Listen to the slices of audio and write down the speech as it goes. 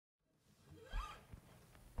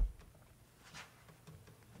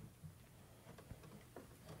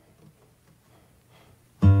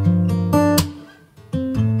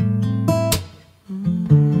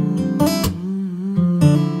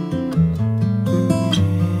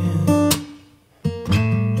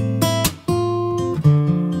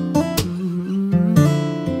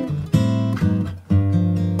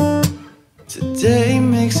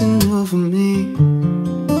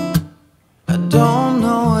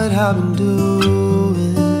I've been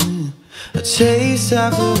doing, a chase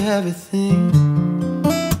after everything.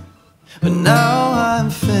 But now I'm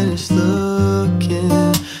finished looking.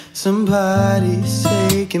 Somebody's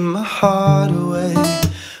taking my heart away.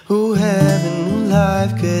 Whoever knew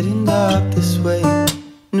life could end up this way?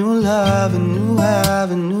 New love and new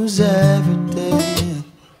avenues every day.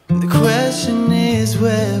 The question is,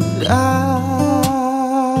 where would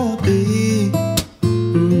I be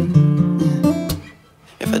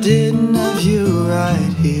if I didn't have you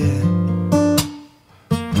right here?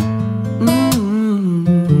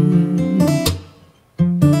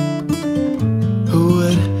 Who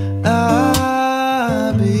would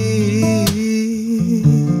I be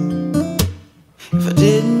if I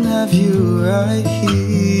didn't have you right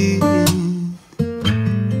here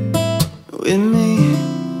with me?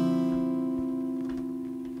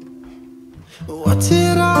 What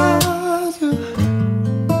did I do?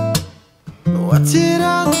 What did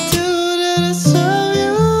I do to deserve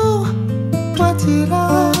you? What did I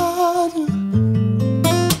do?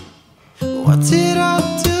 What did I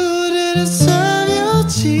do to deserve you,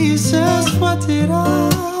 Jesus? What did I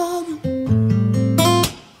do?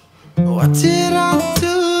 What did I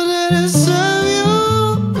do to deserve you?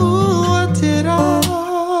 What did I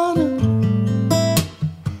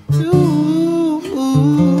do?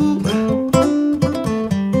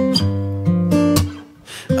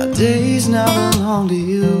 My days now belong to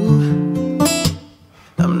you.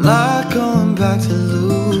 I'm not going back to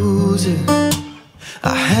lose it.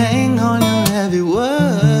 I hang on your every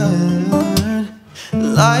word.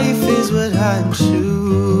 Life is what I'm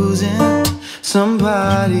choosing.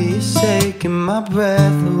 Somebody is taking my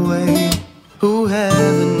breath away.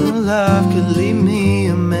 Whoever knew love could leave me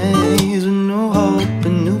amazed, with new hope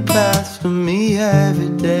and new paths for me every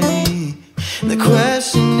day. The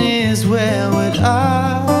question is, where would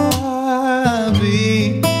I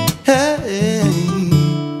be, hey,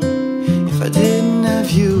 if I didn't have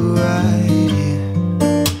you right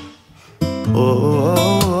here? Oh,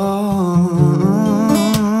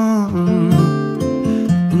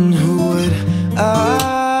 and who would I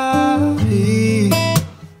be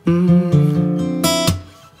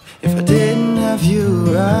if I didn't have you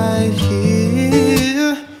right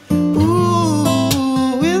here?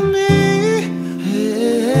 Ooh, with me.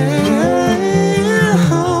 Hey,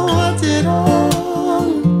 what did I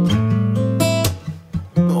do?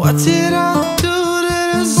 What did I do to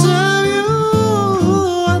deserve you?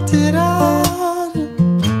 What did I do?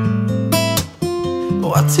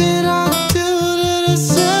 What did I do to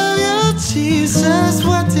deserve you, Jesus?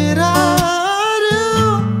 What did I do?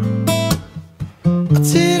 What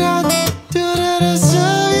did I do to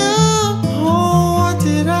deserve you? Oh, what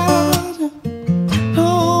did I do?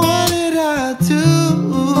 Oh, what did I do?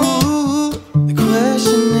 The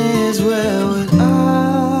question is, where would I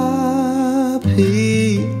be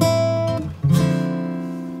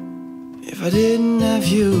if I didn't have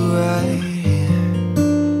you right here?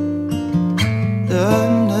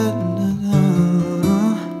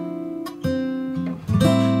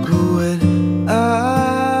 Who would I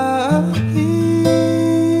be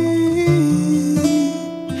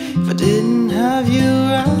if I didn't have you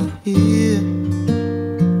right here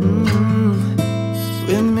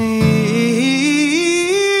with me?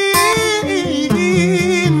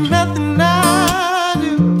 Nothing I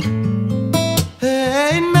do,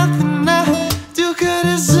 hey, nothing I do could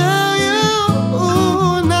deserve you.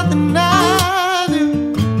 Nothing I do,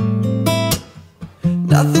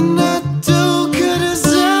 nothing I do could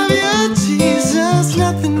deserve you, Jesus.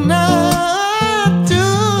 Nothing I do,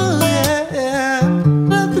 yeah,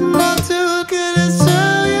 nothing I do could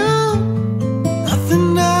deserve you.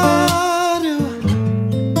 Nothing I do,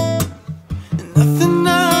 nothing I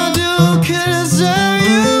do could deserve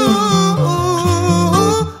you.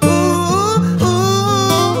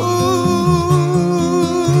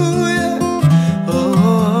 Yeah.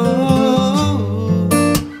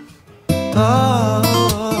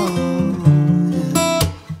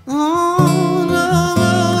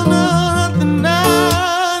 Nothing I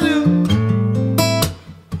do,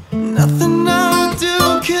 nothing I do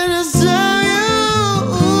can deserve you.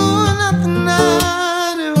 Nothing I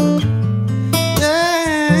do,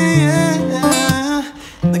 yeah.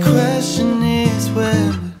 The question is, where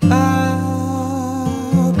would I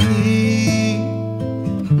be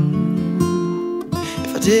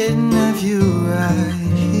if I didn't have you right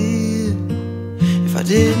here? If I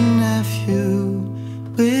didn't have you